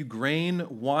sending to you grain,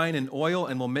 wine, and oil,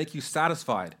 and will make you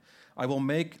satisfied. I will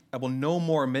no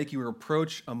more make you a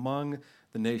reproach among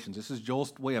the nations. This is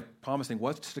Joel's way of promising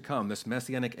what's to come, this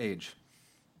messianic age.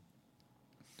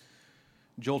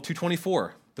 Joel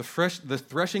 2:24, the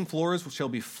threshing floors shall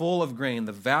be full of grain,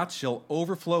 the vats shall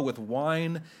overflow with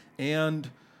wine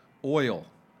and oil.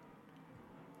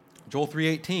 Joel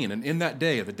 3:18, and in that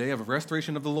day, the day of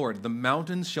restoration of the Lord, the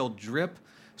mountains shall drip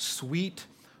sweet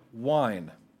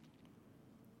wine.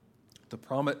 The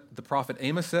prophet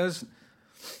Amos says,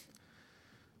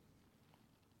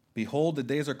 behold, the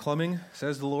days are coming,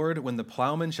 says the Lord, when the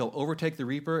plowman shall overtake the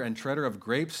reaper and treader of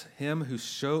grapes, him who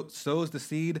sows the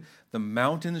seed. The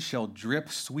mountains shall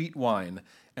drip sweet wine,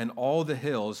 and all the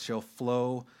hills shall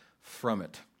flow from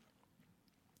it.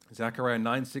 Zechariah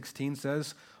 9:16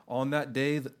 says, on that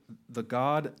day, their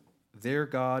God,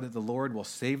 the Lord, will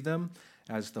save them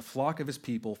as the flock of his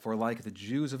people, for like the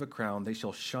dews of a crown, they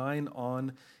shall shine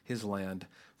on his land.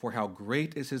 For how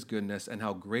great is his goodness, and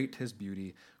how great his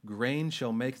beauty. Grain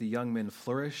shall make the young men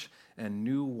flourish, and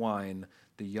new wine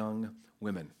the young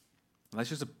women. And that's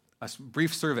just a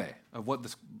brief survey of what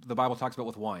the Bible talks about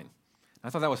with wine. And I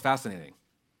thought that was fascinating.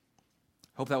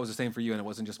 Hope that was the same for you, and it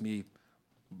wasn't just me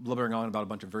blubbering on about a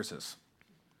bunch of verses.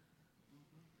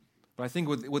 But I think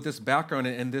with this background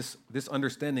and this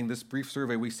understanding, this brief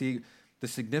survey, we see the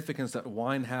significance that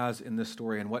wine has in this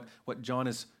story and what John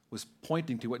was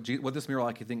pointing to, what this miracle,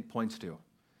 I think, points to.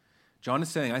 John is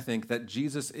saying, I think, that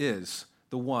Jesus is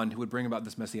the one who would bring about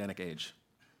this messianic age.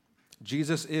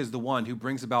 Jesus is the one who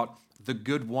brings about the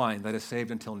good wine that has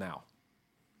saved until now.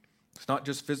 It's not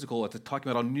just physical, it's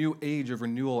talking about a new age of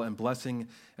renewal and blessing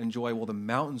and joy. Well, the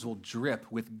mountains will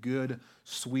drip with good,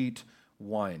 sweet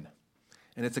wine.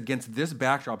 And it's against this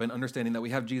backdrop and understanding that we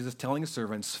have Jesus telling his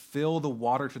servants, fill the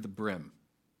water to the brim.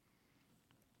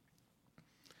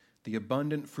 The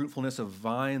abundant fruitfulness of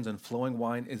vines and flowing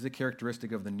wine is a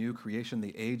characteristic of the new creation,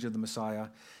 the age of the Messiah.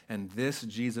 And this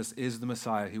Jesus is the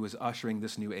Messiah who is ushering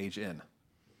this new age in.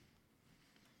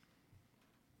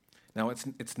 Now,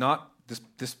 it's not,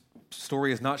 this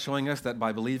story is not showing us that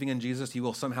by believing in Jesus, you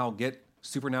will somehow get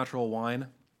supernatural wine,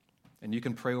 and you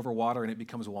can pray over water and it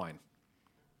becomes wine.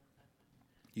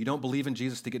 You don't believe in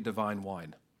Jesus to get divine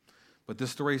wine. But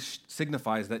this story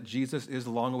signifies that Jesus is the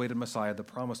long-awaited Messiah, the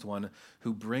promised one,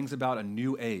 who brings about a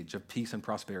new age of peace and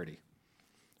prosperity,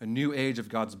 a new age of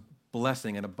God's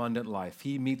blessing and abundant life.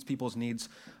 He meets people's needs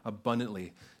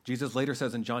abundantly. Jesus later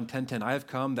says in John 10:10, I have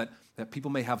come that people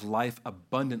may have life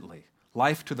abundantly,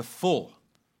 life to the full,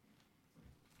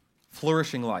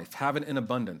 flourishing life, have it in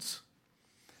abundance.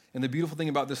 And the beautiful thing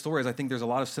about this story is I think there's a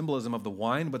lot of symbolism of the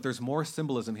wine, but there's more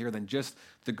symbolism here than just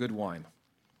the good wine.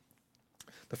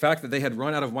 The fact that they had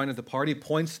run out of wine at the party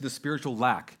points to the spiritual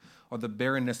lack or the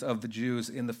barrenness of the Jews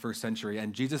in the first century,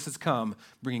 and Jesus has come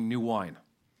bringing new wine.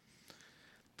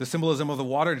 The symbolism of the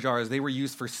water jars, they were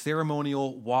used for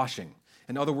ceremonial washing.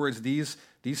 In other words, these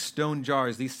stone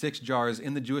jars, these 6 jars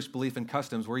in the Jewish belief and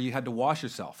customs where you had to wash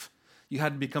yourself. You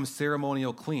had to become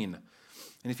ceremonial clean.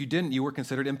 And if you didn't, you were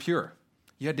considered impure.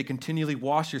 You had to continually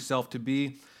wash yourself to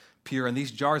be pure. And these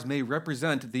jars may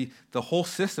represent the whole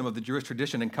system of the Jewish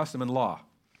tradition and custom and law.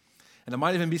 And it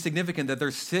might even be significant that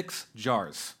there's 6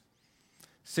 jars.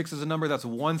 6 is a number that's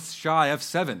one shy of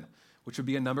 7, which would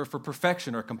be a number for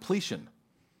perfection or completion.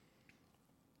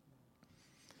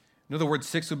 In other words,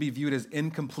 6 would be viewed as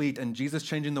incomplete, and Jesus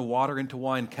changing the water into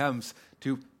wine comes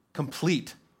to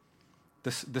complete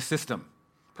the system,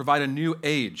 provide a new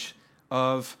age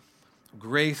of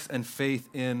grace and faith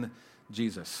in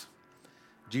Jesus.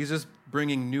 Jesus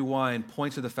bringing new wine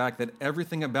points to the fact that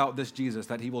everything about this Jesus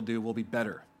that he will do will be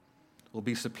better, will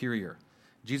be superior.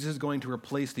 Jesus is going to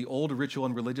replace the old ritual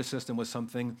and religious system with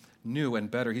something new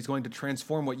and better. He's going to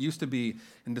transform what used to be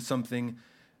into something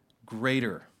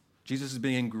greater. Jesus is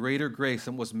bringing greater grace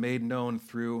than was made known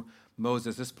through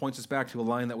Moses. This points us back to a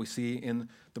line that we see in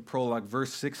the prologue,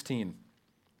 verse 16.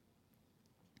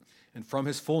 And from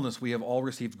his fullness we have all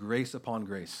received grace upon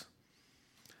grace.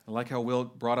 I like how Will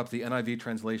brought up the NIV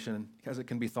translation, as it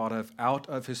can be thought of, out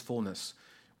of his fullness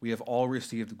we have all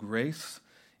received grace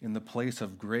in the place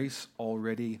of grace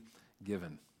already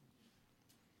given.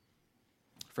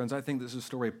 Friends, I think this is a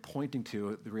story pointing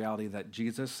to the reality that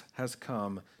Jesus has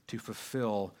come to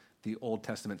fulfill the Old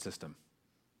Testament system.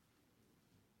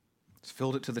 He's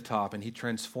filled it to the top, and he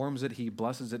transforms it. He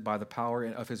blesses it by the power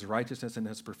of his righteousness and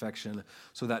his perfection,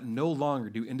 so that no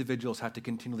longer do individuals have to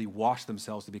continually wash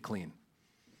themselves to be clean.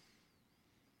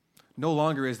 No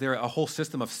longer is there a whole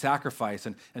system of sacrifice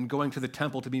and going to the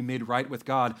temple to be made right with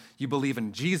God. You believe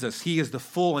in Jesus. He is the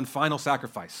full and final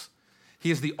sacrifice.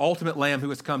 He is the ultimate lamb who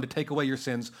has come to take away your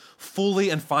sins fully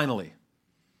and finally.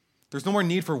 There's no more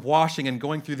need for washing and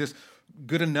going through this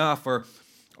good enough or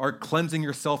cleansing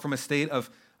yourself from a state of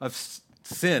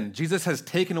sin. Jesus has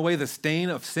taken away the stain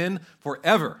of sin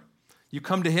forever. You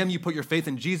come to him, you put your faith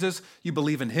in Jesus, you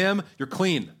believe in him, you're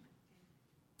clean.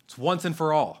 It's once and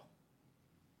for all.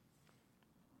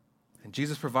 And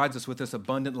Jesus provides us with this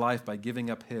abundant life by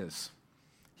giving up his.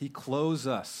 He clothes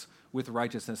us with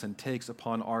righteousness and takes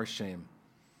upon our shame.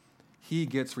 He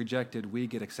gets rejected, we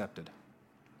get accepted.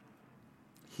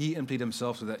 He emptied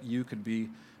himself so that you could be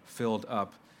filled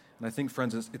up. And I think,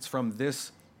 friends, it's from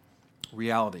this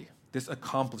reality, this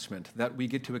accomplishment, that we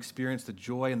get to experience the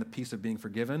joy and the peace of being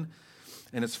forgiven.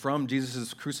 And it's from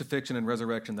Jesus' crucifixion and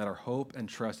resurrection that our hope and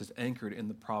trust is anchored in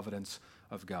the providence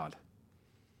of God.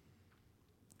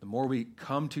 The more we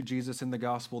come to Jesus in the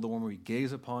gospel, the more we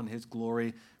gaze upon his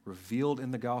glory revealed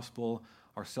in the gospel,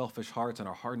 our selfish hearts and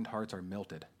our hardened hearts are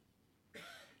melted.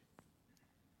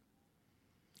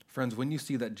 Friends, when you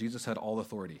see that Jesus had all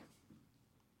authority,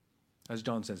 as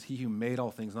John says, he who made all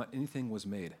things, not anything was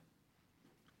made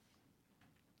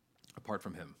apart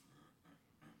from him.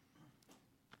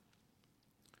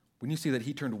 When you see that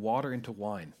he turned water into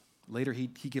wine, later he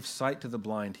gives sight to the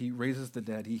blind, he raises the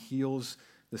dead, he heals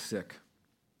the sick.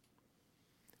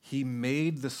 He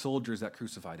made the soldiers that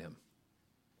crucified him.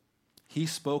 He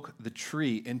spoke the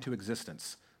tree into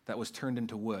existence that was turned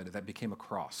into wood, that became a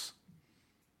cross.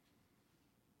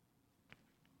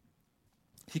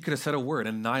 He could have said a word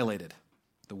and annihilated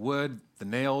the wood, the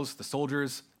nails, the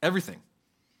soldiers, everything.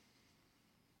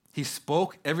 He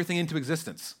spoke everything into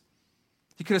existence.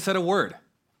 He could have said a word,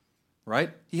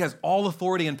 right? He has all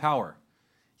authority and power,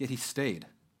 yet he stayed.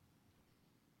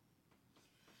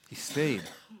 He stayed.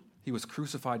 He was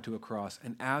crucified to a cross,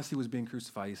 and as he was being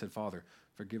crucified, he said, Father,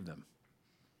 forgive them.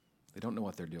 They don't know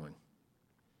what they're doing.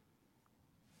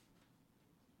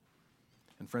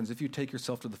 And friends, if you take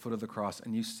yourself to the foot of the cross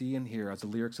and you see and hear, as the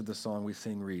lyrics of the song we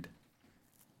sing read,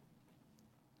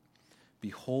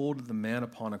 behold the man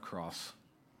upon a cross,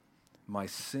 my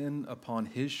sin upon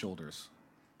his shoulders.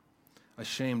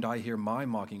 Ashamed, I hear my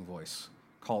mocking voice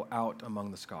call out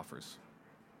among the scoffers.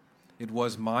 It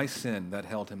was my sin that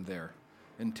held him there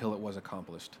until it was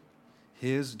accomplished.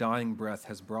 His dying breath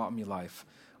has brought me life.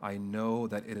 I know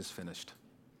that it is finished.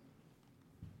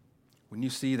 When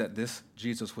you see that this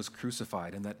Jesus was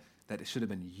crucified and that it should have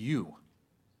been you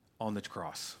on the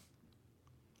cross,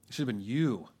 it should have been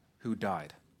you who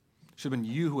died. It should have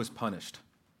been you who was punished.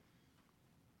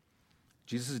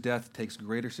 Jesus' death takes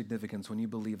greater significance when you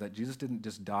believe that Jesus didn't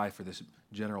just die for this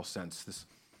general sense, this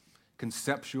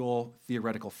conceptual,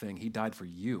 theoretical thing. He died for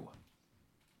you.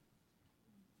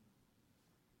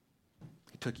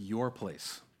 He took your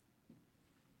place.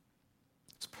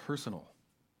 It's personal.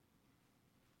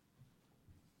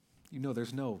 You know,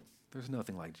 there's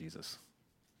nothing like Jesus.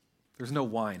 There's no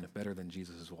wine better than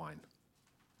Jesus' wine,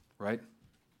 right?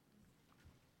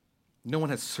 No one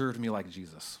has served me like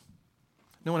Jesus.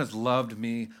 No one has loved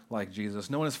me like Jesus.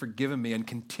 No one has forgiven me and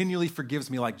continually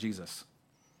forgives me like Jesus.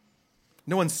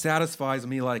 No one satisfies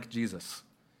me like Jesus.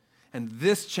 And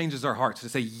this changes our hearts to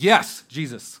say, yes,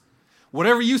 Jesus,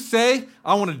 whatever you say,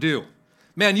 I want to do.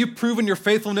 Man, you've proven your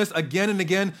faithfulness again and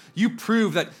again. You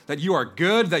prove that you are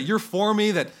good, that you're for me,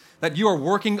 that that you are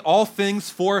working all things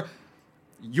for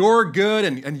your good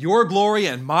and your glory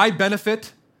and my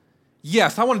benefit,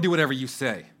 yes, I want to do whatever you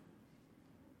say.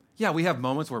 Yeah, we have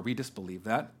moments where we disbelieve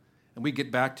that, and we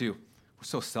get back to, we're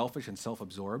so selfish and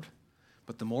self-absorbed.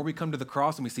 But the more we come to the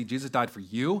cross and we see Jesus died for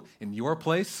you in your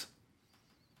place,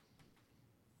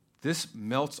 this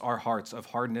melts our hearts of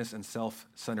hardness and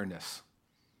self-centeredness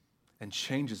and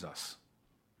changes us.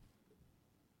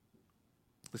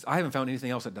 Listen, I haven't found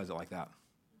anything else that does it like that.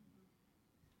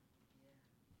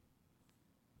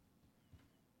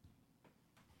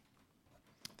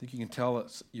 I think you can tell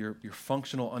us your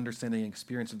functional understanding and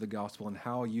experience of the gospel and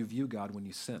how you view God when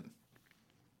you sin.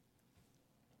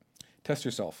 Test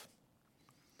yourself.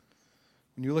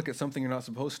 When you look at something you're not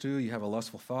supposed to, you have a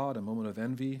lustful thought, a moment of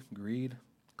envy, greed,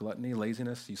 gluttony,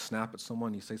 laziness, you snap at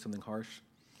someone, you say something harsh,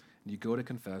 and you go to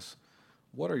confess.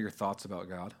 What are your thoughts about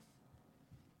God?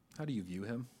 How do you view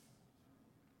him?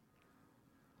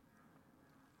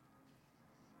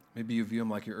 Maybe you view him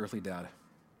like your earthly dad,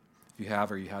 if you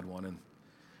have or you had one, and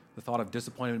the thought of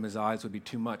disappointment in his eyes would be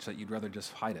too much that you'd rather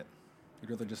just hide it.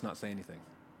 You'd rather just not say anything.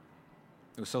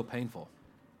 It was so painful.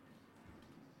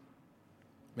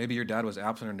 Maybe your dad was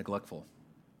absent or neglectful.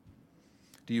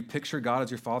 Do you picture God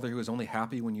as your father who is only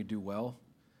happy when you do well,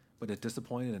 but is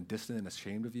disappointed and distant and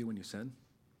ashamed of you when you sin?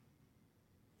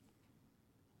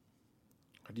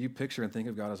 Or do you picture and think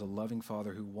of God as a loving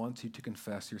father who wants you to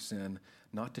confess your sin,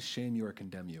 not to shame you or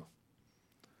condemn you,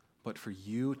 but for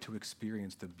you to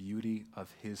experience the beauty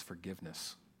of his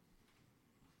forgiveness?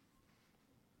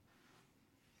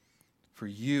 For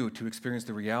you to experience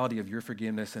the reality of your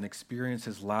forgiveness and experience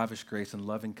his lavish grace and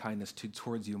loving kindness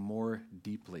towards you more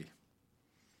deeply.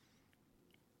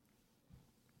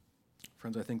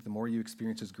 Friends, I think the more you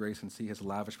experience his grace and see his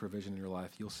lavish provision in your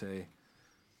life, you'll say,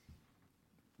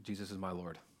 Jesus is my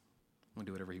Lord. I'm going to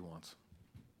do whatever he wants.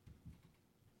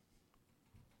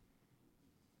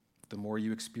 The more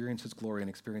you experience his glory and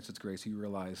experience his grace, you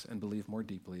realize and believe more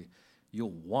deeply, you'll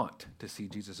want to see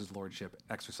Jesus' lordship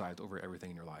exercised over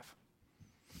everything in your life.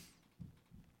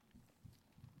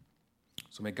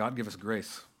 So may God give us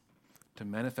grace to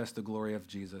manifest the glory of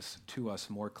Jesus to us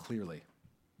more clearly.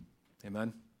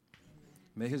 Amen?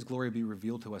 May his glory be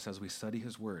revealed to us as we study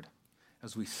his word,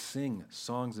 as we sing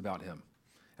songs about him,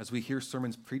 as we hear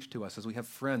sermons preached to us, as we have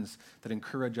friends that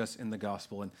encourage us in the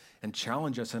gospel and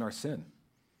challenge us in our sin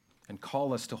and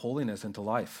call us to holiness and to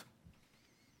life.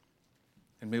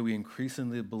 And may we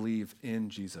increasingly believe in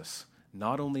Jesus,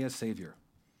 not only as Savior,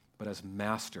 but as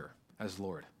Master, as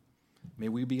Lord. May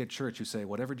we be a church who say,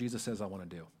 whatever Jesus says I want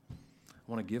to do.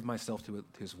 I want to give myself to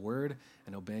his word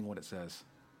and obeying what it says.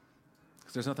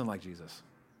 Because there's nothing like Jesus.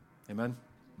 Amen?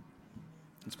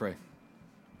 Let's pray.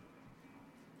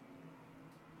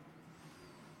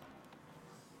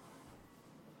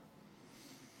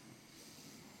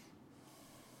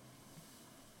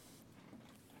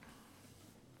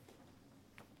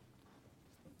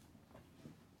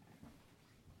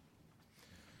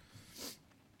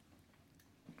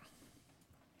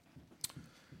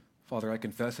 Father, I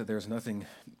confess that there is nothing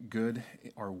good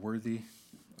or worthy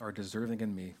or deserving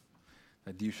in me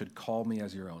that you should call me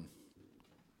as your own.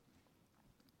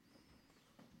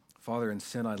 Father, in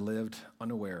sin I lived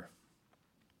unaware.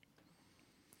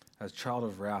 As child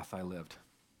of wrath I lived.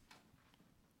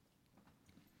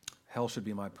 Hell should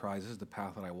be my prize. This is the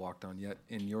path that I walked on. Yet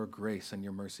in your grace and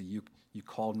your mercy, you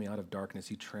called me out of darkness.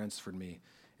 You transferred me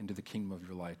into the kingdom of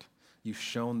your light. You've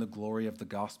shown the glory of the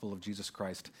gospel of Jesus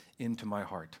Christ into my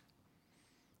heart.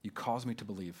 You caused me to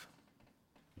believe.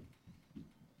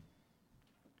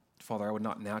 Father, I would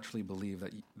not naturally believe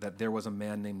that there was a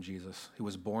man named Jesus who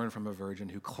was born from a virgin,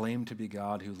 who claimed to be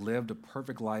God, who lived a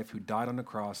perfect life, who died on the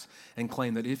cross, and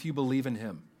claimed that if you believe in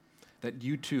him, that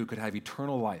you too could have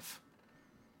eternal life.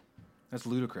 That's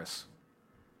ludicrous.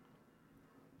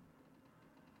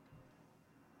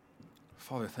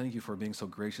 Father, thank you for being so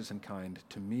gracious and kind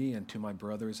to me and to my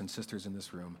brothers and sisters in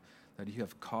this room, that you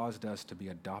have caused us to be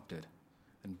adopted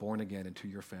and born again into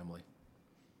your family.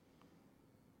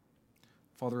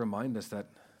 Father, remind us that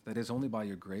it is only by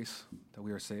your grace that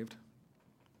we are saved,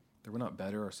 that we're not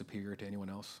better or superior to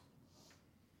anyone else.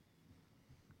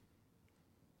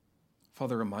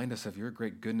 Father, remind us of your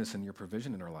great goodness and your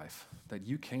provision in our life, that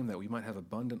you came that we might have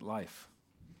abundant life,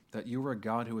 that you were a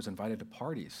God who was invited to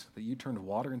parties, that you turned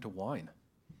water into wine.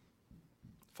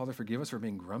 Father, forgive us for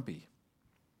being grumpy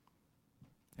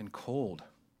and cold.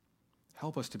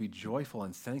 Help us to be joyful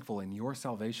and thankful in your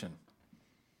salvation.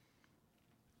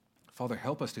 Father,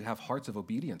 help us to have hearts of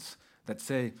obedience that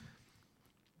say,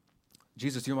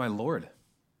 Jesus, you're my Lord.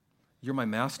 You're my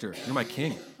Master. You're my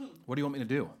King. What do you want me to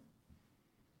do?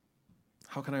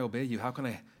 How can I obey you? How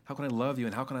can How can I love you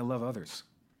and how can I love others?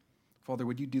 Father,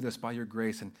 would you do this by your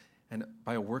grace and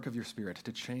by a work of your Spirit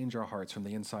to change our hearts from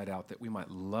the inside out that we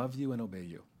might love you and obey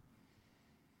you?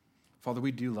 Father, we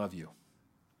do love you.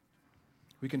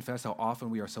 We confess how often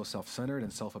we are so self-centered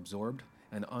and self-absorbed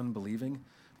and unbelieving,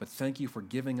 but thank you for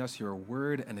giving us your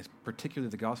word, and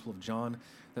particularly the Gospel of John,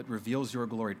 that reveals your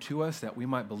glory to us that we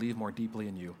might believe more deeply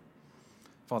in you.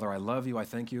 Father, I love you. I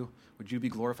thank you. Would you be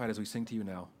glorified as we sing to you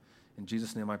now? In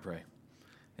Jesus' name I pray.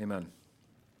 Amen.